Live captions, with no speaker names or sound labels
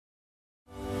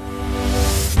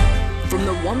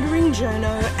Wandering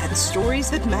Journo at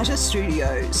Stories That Matter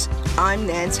Studios. I'm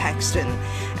Nance Haxton,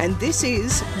 and this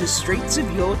is The Streets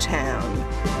of Your Town,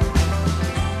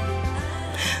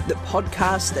 the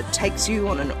podcast that takes you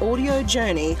on an audio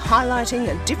journey highlighting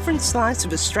a different slice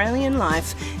of Australian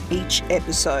life each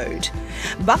episode.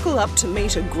 Buckle up to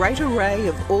meet a great array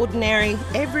of ordinary,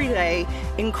 everyday,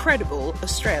 incredible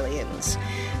Australians.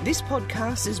 This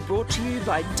podcast is brought to you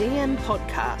by DM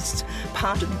Podcasts,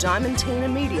 part of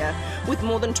Diamantina Media, with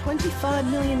more than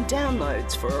 25 million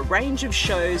downloads for a range of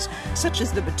shows such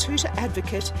as The Batuta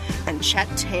Advocate and Chat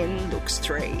 10 Looks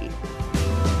 3.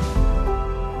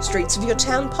 Streets of Your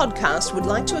Town podcast would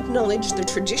like to acknowledge the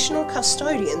traditional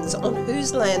custodians on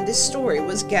whose land this story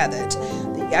was gathered,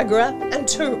 the Yagara and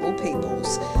Turrbal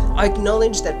peoples. I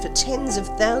acknowledge that for tens of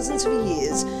thousands of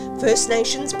years, First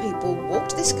Nations people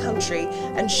walked this country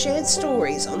and shared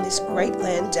stories on this great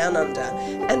land down under,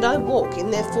 and I walk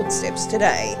in their footsteps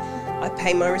today. I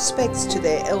pay my respects to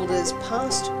their elders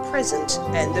past, present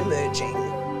and emerging.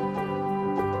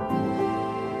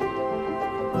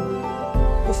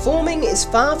 Performing is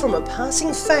far from a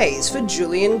passing phase for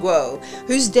Julian Kuo,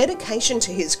 whose dedication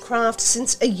to his craft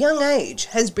since a young age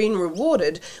has been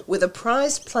rewarded with a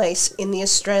prized place in the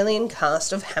Australian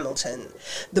cast of Hamilton,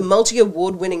 the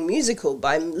multi-award-winning musical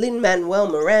by Lin-Manuel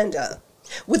Miranda.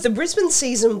 With the Brisbane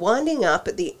season winding up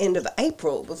at the end of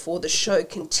April before the show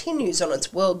continues on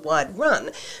its worldwide run,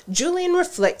 Julian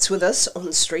reflects with us on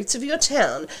the Streets of Your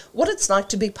Town what it's like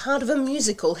to be part of a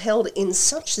musical held in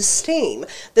such esteem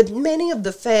that many of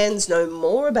the fans know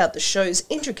more about the show's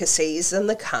intricacies than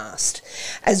the cast.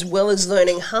 As well as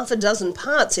learning half a dozen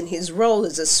parts in his role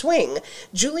as a swing,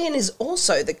 Julian is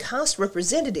also the cast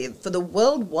representative for the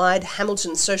worldwide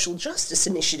Hamilton social justice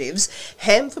initiatives,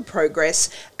 Ham for Progress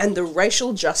and the Racial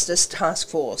Justice Task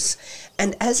Force.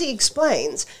 And as he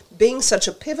explains, being such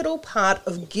a pivotal part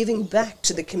of giving back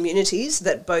to the communities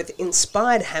that both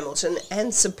inspired Hamilton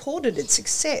and supported its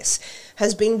success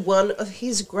has been one of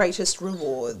his greatest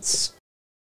rewards.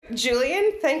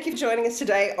 Julian, thank you for joining us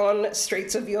today on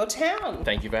Streets of Your Town.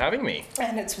 Thank you for having me.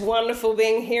 And it's wonderful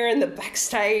being here in the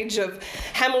backstage of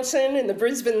Hamilton in the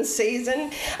Brisbane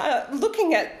season.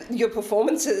 Looking at your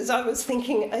performances, I was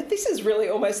thinking, this is really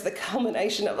almost the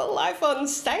culmination of a life on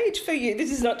stage for you.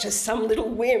 This is not just some little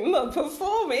whim of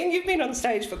performing. You've been on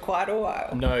stage for quite a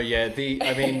while. No, yeah.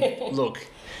 Look,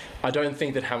 I don't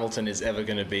think that Hamilton is ever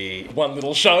going to be one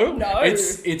little show. No.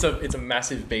 It's a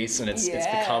massive beast, and it's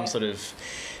become sort of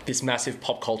this massive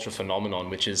pop culture phenomenon,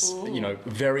 which is,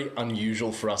 very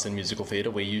unusual for us in musical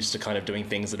theatre. We're used to kind of doing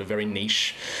things that are very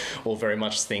niche or very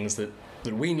much things that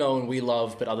we know and we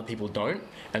love, but other people don't.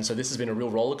 And so this has been a real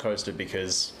roller coaster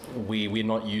because we're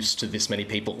not used to this many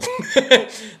people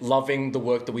loving the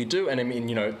work that we do. And I mean,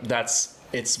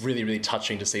 it's really, really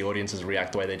touching to see audiences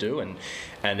react the way they do,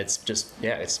 and it's just,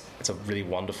 it's a really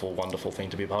wonderful, wonderful thing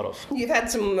to be a part of. You've had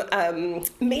some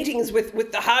meetings with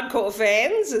the hardcore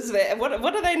fans. What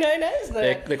are they known as?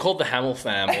 They're called the Hamil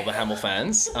fam or the Hamil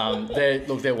fans.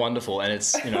 They're wonderful, and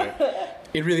it's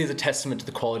it really is a testament to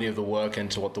the quality of the work and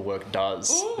to what the work does,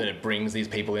 that it brings these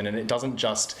people in, and it doesn't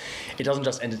just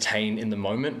entertain in the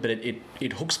moment, but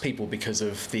it hooks people because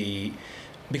of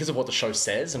what the show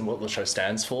says and what the show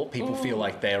stands for. People feel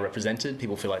like they're represented,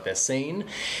 people feel like they're seen.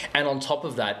 And on top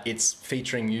of that, it's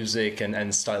featuring music and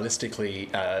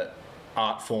stylistically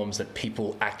art forms that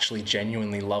people actually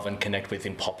genuinely love and connect with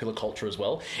in popular culture as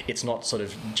well. It's not sort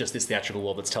of just this theatrical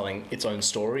world that's telling its own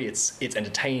story. It's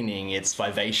entertaining, it's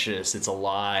vivacious, it's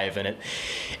alive, and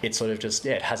it sort of just,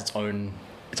 it has its own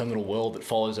little world that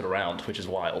follows it around, which is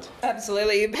wild.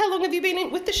 Absolutely. How long have you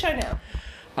been with the show now?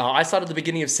 I started at the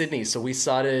beginning of Sydney, so we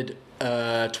started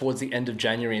towards the end of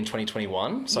January in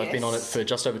 2021. So yes. I've been on it for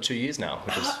just over 2 years now.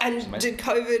 Which is and amazing. Did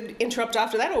COVID interrupt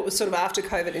after that, or it was sort of after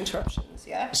COVID interruptions?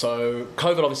 Yeah. So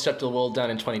COVID obviously shut the world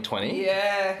down in 2020.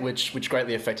 Yeah. Which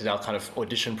greatly affected our kind of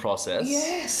audition process.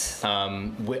 Yes.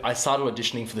 I started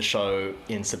auditioning for the show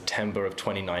in September of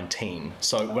 2019.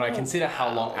 So when I consider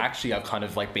how long actually I've kind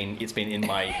of it's been in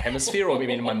my hemisphere or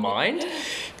maybe in my mind.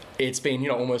 It's been,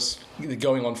 almost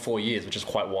going on 4 years, which is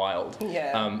quite wild.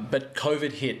 Yeah. But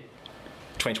COVID hit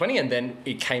 2020, and then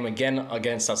it came again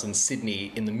against us in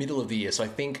Sydney in the middle of the year. So I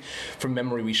think from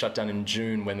memory we shut down in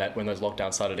June when those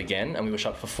lockdowns started again, and we were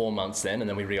shut for 4 months then, and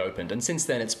then we reopened. And since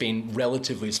then it's been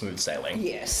relatively smooth sailing.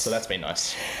 Yes. So that's been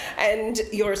nice. And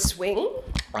you're a swing?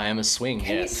 I am a swing,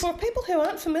 yes. For people who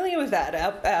aren't familiar with that,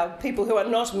 our people who are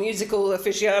not musical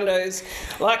aficionados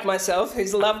like myself,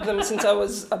 who's loved them since I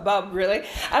was a bub, really,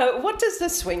 what does the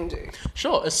swing do?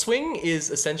 Sure. A swing is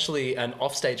essentially an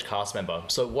offstage cast member.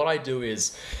 So what I do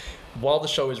is while the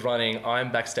show is running,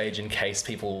 I'm backstage in case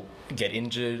people get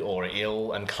injured or are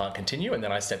ill and can't continue, and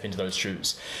then I step into those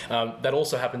shoes. That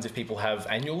also happens if people have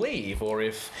annual leave, or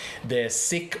if they're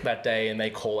sick that day and they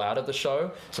call out of the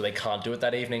show, so they can't do it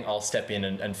that evening. I'll step in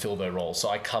and fill their role. So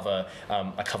I cover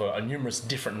a numerous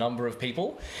different number of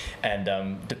people,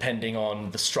 and depending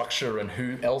on the structure and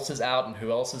who else is out and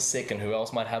who else is sick and who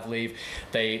else might have leave,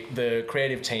 the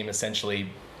creative team essentially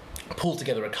pull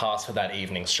together a cast for that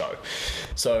evening's show.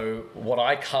 So what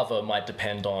I cover might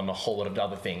depend on a whole lot of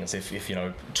other things. If you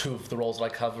know, two of the roles that I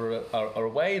cover are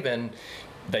away, then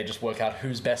they just work out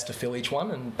who's best to fill each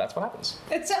one, and that's what happens.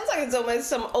 It sounds like it's almost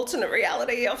some alternate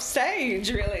reality off stage,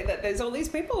 really, that there's all these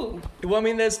people. Well, I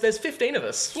mean, there's 15 of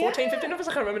us, 14, 15 of us,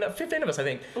 I can't remember now, 15 of us, I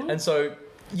think. And so,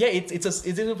 yeah, it's as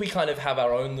if we kind of have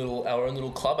our own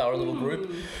little club, our own little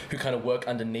group who kind of work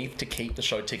underneath to keep the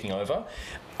show ticking over.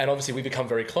 And obviously we become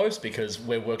very close because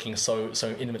we're working so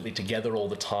intimately together all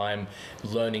the time,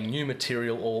 learning new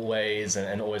material always,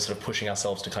 and always sort of pushing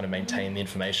ourselves to kind of maintain the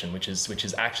information, which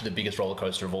is actually the biggest roller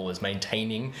coaster of all, is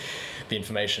maintaining the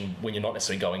information when you're not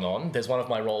necessarily going on. There's one of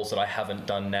my roles that I haven't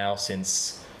done now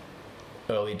since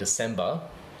early December.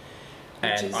 Which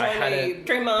and is I had only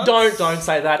 3 months. Don't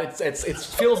say that. It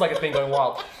feels like it's been going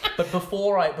wild. But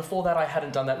before that, I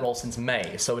hadn't done that role since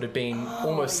May, so it had been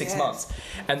almost 6 months.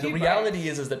 And the reality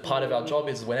is that part of our job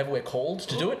is whenever we're called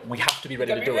to do it, we have to be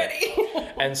ready to do it.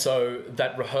 And so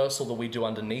that rehearsal that we do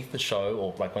underneath the show,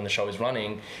 or like when the show is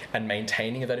running, and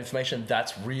maintaining of that information,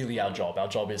 that's really our job. Our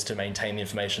job is to maintain the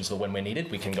information so that when we're needed,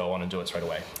 we can go on and do it straight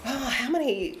away. Oh, how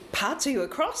many parts are you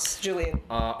across, Julian?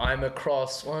 I'm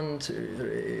across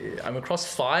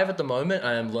 5 at the moment.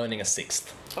 I am learning a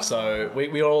 6th. So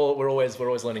we're always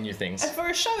learning new things. And for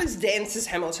a show as dense as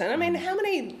Hamilton, I mean, how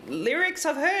many lyrics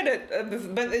I've heard it,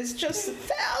 but there's just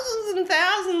thousands and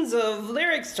thousands of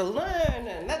lyrics to learn,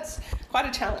 and that's quite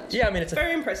a challenge. Yeah, I mean, it's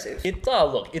very impressive.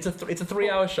 Look, it's a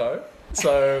 3-hour show,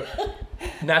 so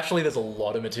naturally there's a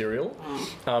lot of material,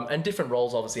 and different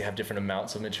roles obviously have different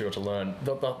amounts of material to learn.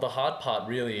 The hard part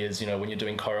really is, you know, when you're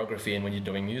doing choreography and when you're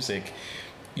doing music,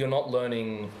 you're not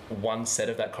learning one set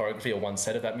of that choreography or one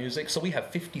set of that music. So we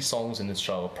have 50 songs in this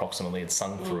show approximately. It's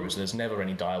sung through, so there's never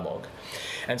any dialogue.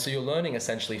 And so you're learning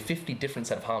essentially 50 different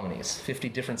set of harmonies, 50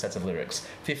 different sets of lyrics,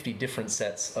 50 different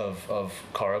sets of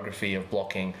choreography, of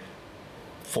blocking,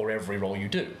 for every role you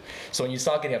do. So when you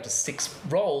start getting up to 6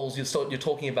 roles, you're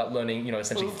talking about learning, you know,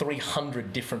 essentially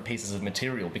 300 different pieces of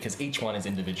material, because each one is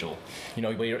individual. You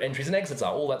know, where your entries and exits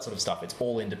are, all that sort of stuff. It's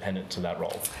all independent to that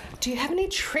role. Do you have any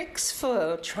tricks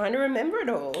for trying to remember it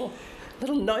all?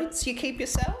 Little notes you keep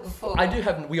yourself? Or? I do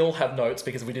have. We all have notes,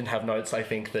 because if we didn't have notes, I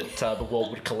think that the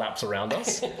world would collapse around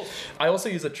us. I also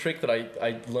use a trick that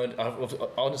I learned,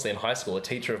 honestly, in high school. A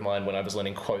teacher of mine, when I was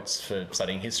learning quotes for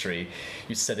studying history,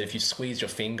 used to say that if you squeeze your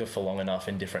finger for long enough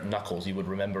in different knuckles, you would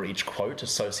remember each quote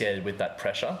associated with that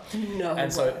pressure. No.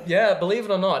 And so, yeah, believe it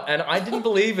or not, and I didn't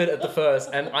believe it at the first,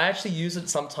 and I actually use it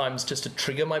sometimes just to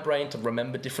trigger my brain to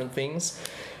remember different things,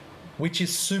 which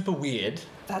is super weird.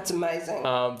 That's amazing.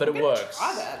 But it works.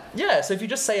 Try that. Yeah, so if you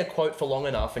just say a quote for long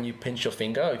enough and you pinch your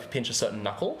finger, if you pinch a certain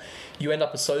knuckle, you end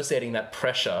up associating that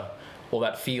pressure or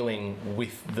that feeling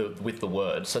with the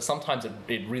word. So sometimes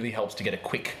it really helps to get a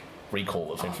quick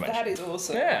recall of information. That is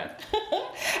awesome. Yeah.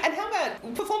 And how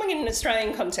about performing in an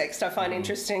Australian context? I find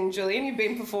interesting, Julian. You've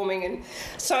been performing in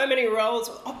so many roles,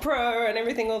 opera and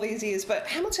everything all these years, but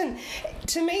Hamilton,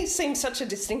 to me, seems such a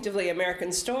distinctively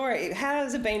American story. How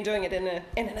has it been doing it in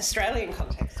an Australian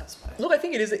context, I suppose? Look, I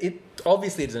think it is.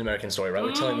 Obviously, it's an American story, right?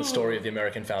 We're telling the story of the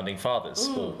American founding fathers,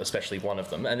 or especially one of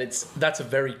them, and that's a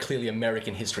very clearly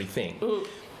American history thing.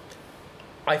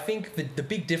 I think the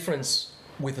big difference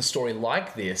with a story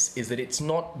like this is that it's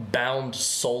not bound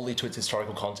solely to its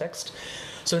historical context.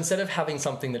 So instead of having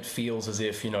something that feels as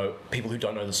if, you know, people who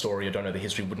don't know the story or don't know the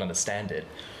history wouldn't understand it,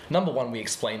 number one, we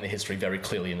explain the history very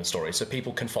clearly in the story, so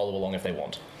people can follow along if they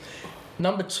want.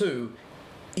 Number two,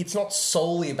 it's not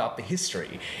solely about the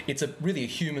history. It's really a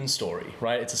human story,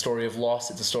 right? It's a story of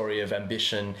loss. It's a story of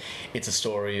ambition. It's a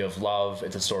story of love.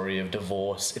 It's a story of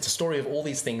divorce. It's a story of all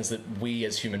these things that we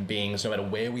as human beings, no matter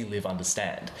where we live,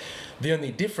 understand. The only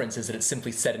difference is that it's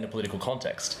simply set in a political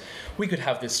context. We could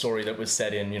have this story that was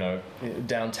set in, you know,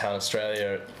 downtown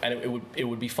Australia, and it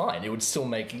would be fine. It would still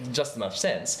make just as much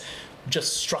sense,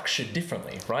 just structured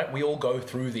differently, right? We all go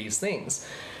through these things.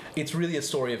 It's really a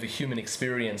story of a human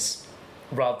experience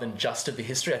rather than just of the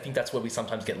history. I think that's where we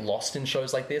sometimes get lost in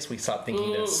shows like this. We start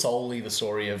thinking that it's solely the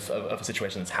story of a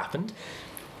situation that's happened.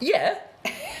 Yeah.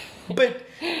 But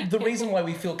the reason why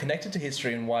we feel connected to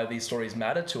history and why these stories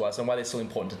matter to us and why they're still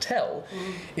important to tell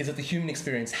is that the human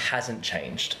experience hasn't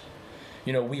changed.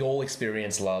 you know, we all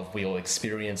experience love, we all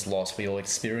experience loss, we all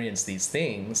experience these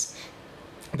things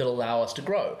that allow us to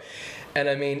grow. And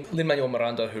I mean, Lin-Manuel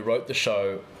Miranda, who wrote the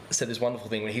show, said this wonderful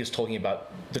thing when he was talking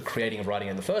about the creating of writing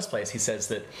in the first place. He says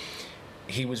that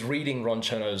he was reading Ron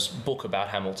Chernow's book about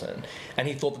Hamilton, and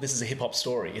he thought that this is a hip-hop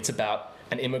story. It's about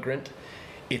an immigrant.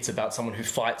 It's about someone who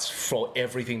fights for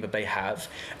everything that they have.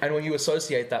 And when you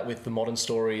associate that with the modern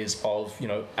stories of, you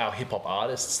know, our hip-hop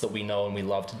artists that we know and we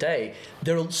love today,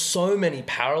 there are so many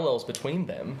parallels between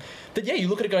them that, yeah, you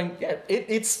look at it going, yeah,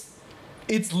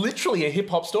 it's literally a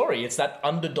hip-hop story. It's that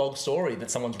underdog story that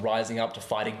someone's rising up to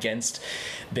fight against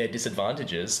their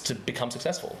disadvantages to become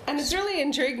successful. And it's really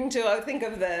intriguing too. I think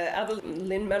of the other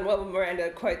Lin-Manuel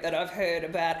Miranda quote that I've heard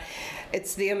about,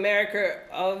 it's the America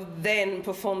of then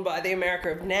performed by the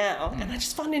America of now. And I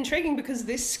just find it intriguing because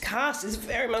this cast is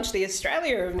very much the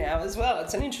Australia of now as well.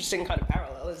 It's an interesting kind of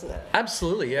parallel, isn't it?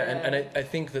 Absolutely, yeah. And I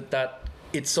think that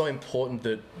it's so important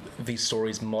that these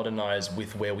stories modernize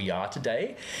with where we are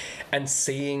today, and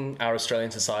seeing our Australian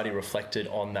society reflected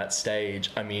on that stage.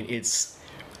 I mean,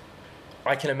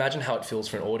 I can imagine how it feels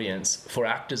for an audience, for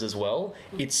actors as well.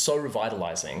 It's so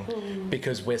revitalizing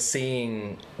because we're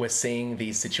seeing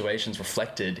these situations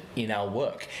reflected in our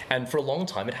work, and for a long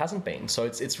time it hasn't been. So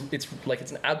it's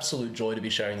an absolute joy to be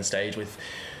sharing the stage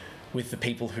with the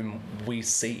people whom we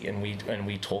see and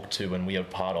we talk to and we are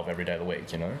part of every day of the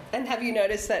week, you know? And have you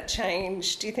noticed that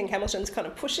change? Do you think Hamilton's kind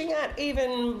of pushing at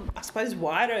even, I suppose,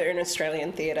 wider in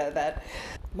Australian theatre, that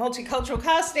multicultural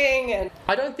casting? And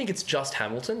I don't think it's just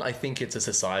Hamilton. I think it's a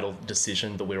societal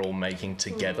decision that we're all making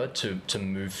together to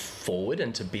move forward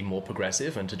and to be more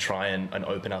progressive and to try and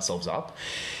open ourselves up.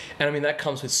 And I mean, that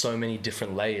comes with so many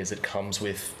different layers. It comes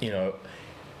with, you know,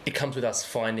 it comes with us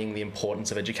finding the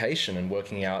importance of education and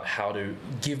working out how to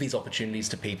give these opportunities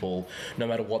to people, no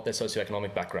matter what their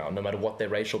socioeconomic background, no matter what their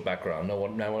racial background, no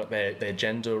matter what their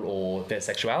gender or their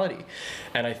sexuality.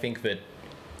 And I think that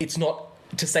it's not,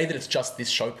 to say that it's just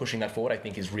this show pushing that forward, I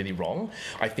think is really wrong.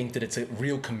 I think that it's a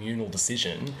real communal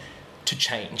decision to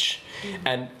change.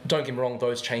 And don't get me wrong,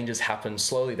 those changes happen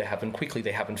slowly, they happen quickly,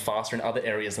 they happen faster in other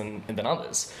areas than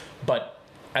others. But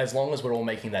as long as we're all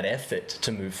making that effort to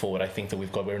move forward, I think that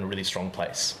we're in a really strong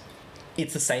place.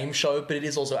 It's the same show, but it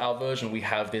is also our version. We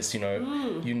have this, you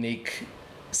know, unique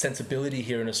sensibility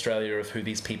here in Australia of who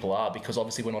these people are, because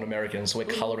obviously we're not Americans, so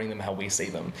we're colouring them how we see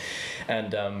them.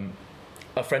 And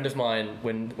a friend of mine,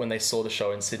 when they saw the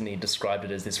show in Sydney, described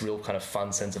it as this real kind of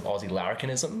fun sense of Aussie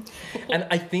larrikinism. And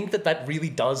I think that really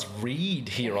does read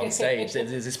here on stage.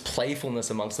 There's this playfulness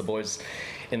amongst the boys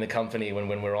in the company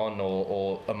when we're on,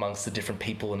 or amongst the different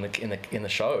people in the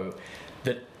show,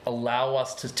 that allow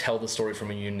us to tell the story from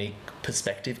a unique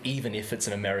perspective, even if it's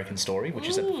an American story, which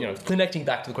is, you know, connecting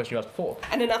back to the question you asked before.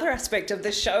 And another aspect of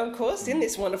this show, of course, in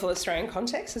this wonderful Australian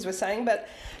context, as we're saying, but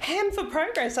Ham for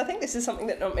Progress, I think this is something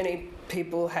that not many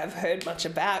people have heard much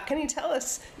about. Can you tell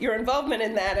us your involvement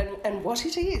in that and what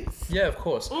it is? Yeah, of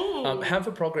course. Ham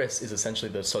for Progress is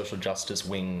essentially the social justice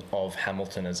wing of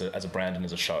Hamilton as a brand and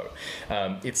as a show.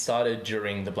 It started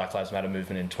during the Black Lives Matter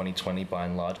movement in 2020, by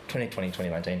and large,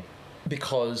 2019.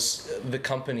 Because the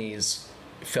companies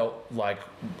felt like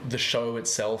the show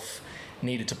itself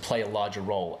needed to play a larger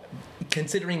role.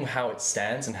 Considering how it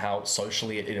stands and how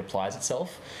socially it applies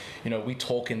itself, you know, we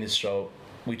talk in this show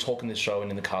and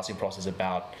in the casting process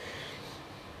about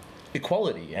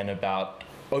equality and about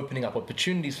opening up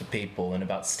opportunities for people and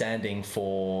about standing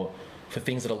for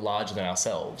things that are larger than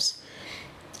ourselves.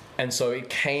 And so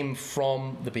it came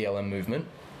from the BLM movement.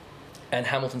 And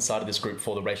Hamilton started this group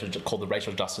called the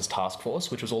Racial Justice Task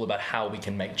Force, which was all about how we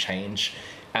can make change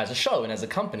as a show and as a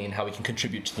company, and how we can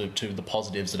contribute to the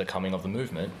positives that are coming of the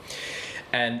movement.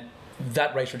 And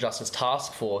that Racial Justice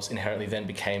Task Force inherently then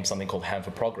became something called Ham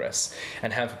for Progress.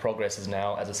 And Ham for Progress is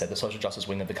now, as I said, the social justice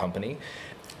wing of the company.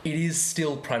 It is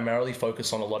still primarily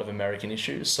focused on a lot of American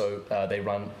issues, so they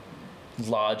run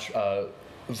large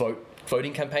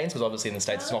voting campaigns, because obviously in the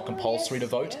States it's not compulsory to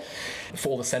vote. For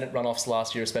all the Senate runoffs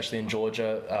last year, especially in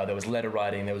Georgia, there was letter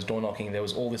writing, there was door knocking, there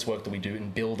was all this work that we do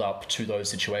in build up to those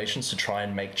situations to try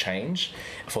and make change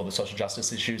for the social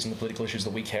justice issues and the political issues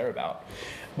that we care about,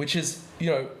 which is, you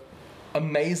know,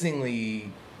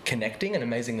 amazingly connecting and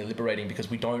amazingly liberating, because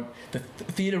the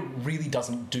theatre really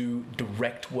doesn't do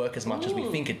direct work as much as we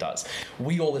think it does.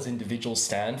 We all as individuals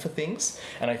stand for things,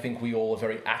 and I think we all are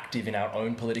very active in our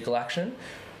own political action.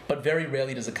 But very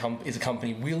rarely is a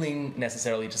company willing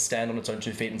necessarily to stand on its own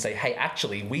 2 feet and say, hey,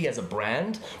 actually, we as a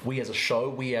brand, we as a show,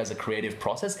 we as a creative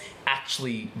process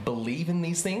actually believe in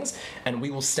these things, and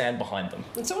we will stand behind them.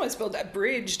 It's almost built that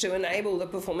bridge to enable the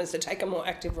performers to take a more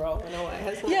active role in a way,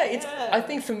 hasn't it? Yeah, I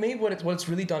think for me what it's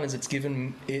really done is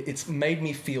it's made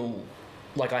me feel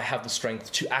like I have the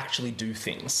strength to actually do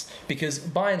things. Because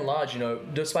by and large,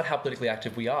 despite how politically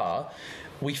active we are,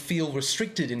 we feel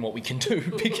restricted in what we can do,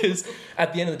 because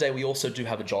at the end of the day, we also do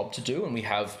have a job to do, and we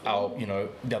have our,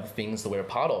 the other things that we're a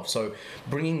part of. So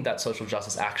bringing that social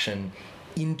justice action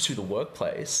into the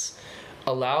workplace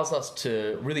allows us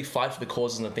to really fight for the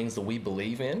causes and the things that we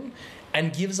believe in,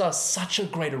 and gives us such a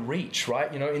greater reach,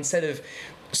 right? Instead of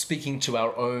speaking to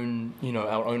our own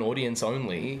audience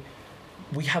only,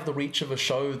 we have the reach of a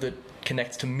show that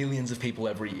connects to millions of people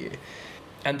every year.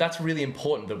 And that's really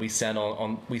important, that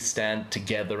we stand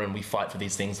together and we fight for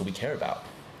these things that we care about.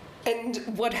 And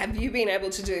what have you been able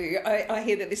to do? I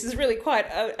hear that this is really quite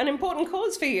an important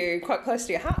cause for you, quite close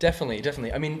to your heart.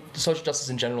 Definitely. I mean, social justice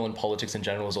in general and politics in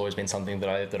general has always been something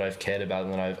that I've cared about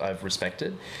and that I've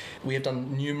respected. We have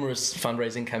done numerous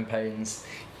fundraising campaigns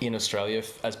in Australia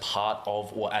as part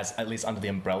of, or as at least under the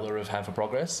umbrella of Hand for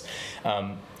Progress.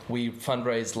 We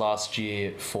fundraised last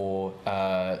year for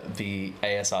the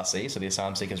ASRC, so the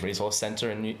Asylum Seekers Resource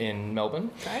Centre in Melbourne.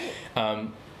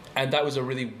 Great. And that was a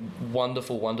really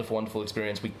wonderful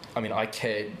experience. I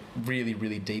cared really,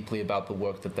 really deeply about the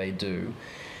work that they do.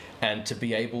 And to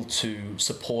be able to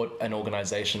support an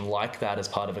organisation like that as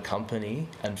part of a company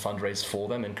and fundraise for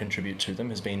them and contribute to them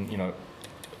has been,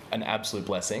 an absolute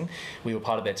blessing. We were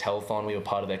part of their telethon, we were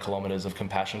part of their Kilometres of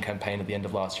Compassion campaign at the end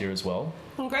of last year as well.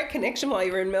 And great connection while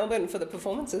you were in Melbourne for the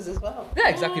performances as well. Yeah,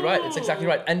 exactly right. It's exactly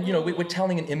right. And, we're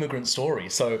telling an immigrant story.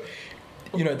 So,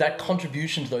 that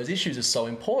contribution to those issues is so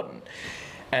important.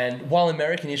 And while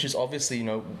American issues, obviously,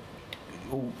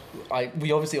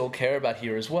 we obviously all care about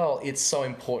here as well, it's so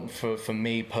important for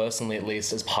me personally, at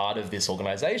least, as part of this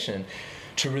organisation,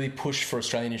 to really push for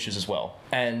Australian issues as well.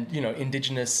 And,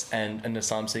 Indigenous and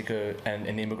asylum seeker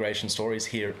and immigration stories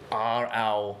here are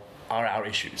our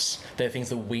issues. They're things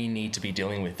that we need to be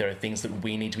dealing with. There are things that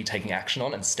we need to be taking action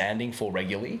on and standing for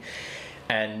regularly.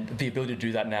 And the ability to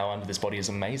do that now under this body is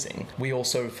amazing. We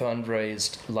also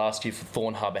fundraised last year for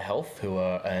Thorn Harbour Health, who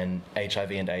are an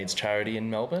HIV and AIDS charity in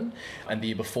Melbourne. And the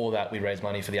year before that, we raised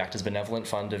money for the Actors Benevolent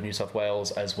Fund of New South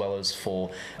Wales, as well as for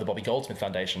the Bobby Goldsmith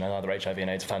Foundation, another HIV and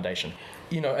AIDS foundation.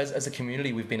 As a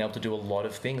community, we've been able to do a lot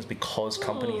of things because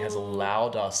company has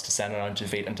allowed us to stand on our own 2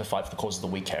 feet and to fight for the causes that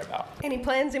we care about. Any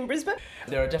plans in Brisbane?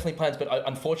 There are definitely plans, but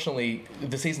unfortunately,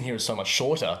 the season here is so much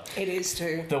shorter. It is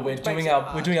too. That we're doing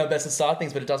our best to start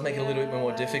things, but it does make it a little bit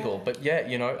more difficult. But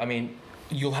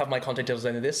you'll have my contact details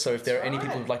under this, so if there are any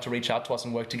people who'd like to reach out to us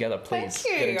and work together, please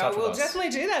get in touch with us. I will definitely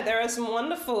do that. There are some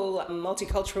wonderful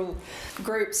multicultural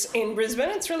groups in Brisbane.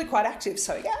 It's really quite active,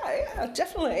 so yeah,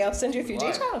 definitely. I'll send you a few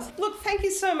details. Look, thank you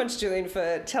so much, Julian,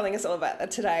 for telling us all about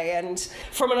that today. And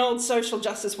from an old social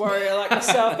justice warrior like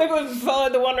myself, people who've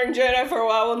followed the Wandering Journo for a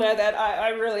while will know that I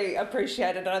really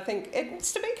appreciate it, and I think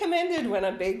it's to be commended when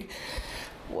a big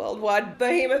worldwide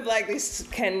behemoth like this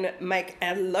can make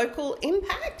a local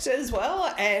impact as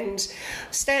well and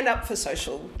stand up for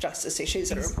social justice issues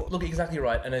that are important. Look, exactly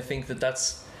right. And I think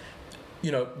that's,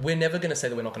 we're never going to say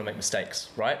that we're not going to make mistakes,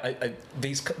 right?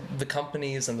 The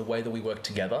companies and the way that we work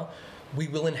together, we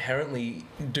will inherently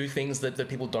do things that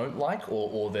people don't like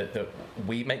or that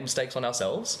we make mistakes on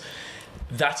ourselves.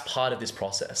 That's part of this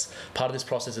process. Part of this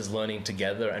process is learning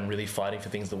together and really fighting for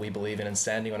things that we believe in and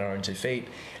standing on our own 2 feet,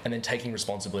 and then taking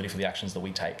responsibility for the actions that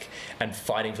we take and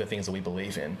fighting for the things that we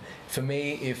believe in. For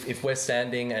me, if we're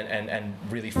standing and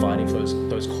really fighting for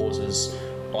those causes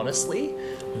honestly,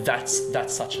 that's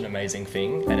such an amazing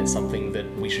thing, and it's something that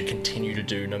we should continue to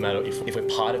do no matter if we're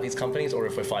part of these companies or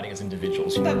if we're fighting as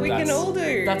individuals. That we can all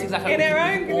do. That's exactly in our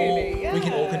own community. We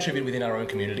can all contribute within our own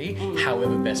community,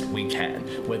 however best we can,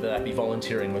 whether that be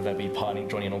volunteering, whether that be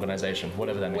joining an organisation,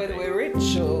 whatever that may be. Whether we're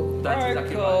rich or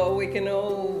broke, or we can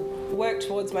all work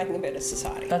towards making a better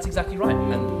society. That's exactly right,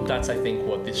 and that's, I think,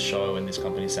 what this show and this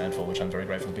company stand for, which I'm very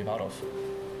grateful to be part of.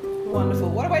 Wonderful.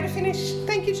 What a way to finish.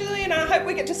 Thank you, Julian. I hope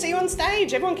we get to see you on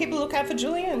stage. Everyone keep a lookout for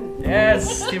Julian.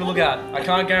 Yes, keep a lookout. I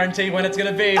can't guarantee when it's going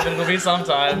to be, but it'll be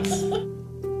sometimes.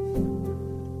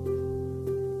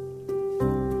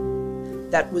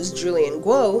 That was Julian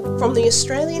Kuo from the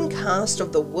Australian cast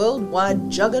of the worldwide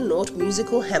juggernaut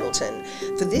musical Hamilton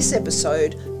for this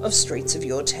episode of Streets of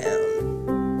Your Town.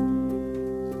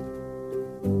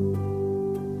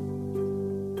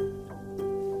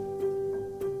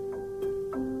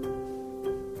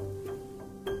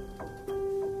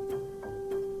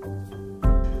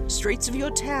 Streets of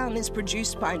Your Town is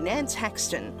produced by Nance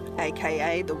Haxton,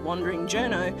 aka The Wandering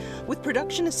Journo, with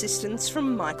production assistance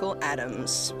from Michael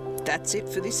Adams. That's it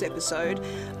for this episode.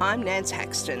 I'm Nance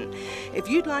Haxton. If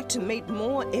you'd like to meet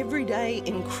more everyday,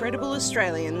 incredible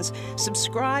Australians,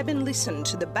 subscribe and listen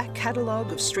to the back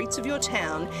catalogue of Streets of Your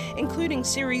Town, including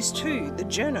Series 2, The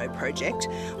Journo Project,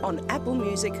 on Apple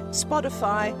Music,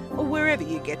 Spotify, or wherever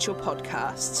you get your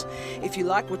podcasts. If you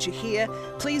like what you hear,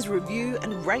 please review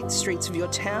and rate Streets of Your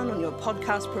Town on your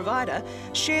podcast provider,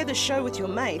 share the show with your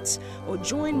mates, or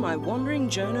join my Wandering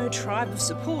Journo tribe of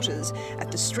supporters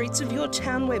at the Streets of Your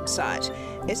Town website,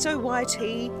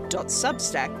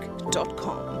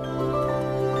 soyt.substack.com.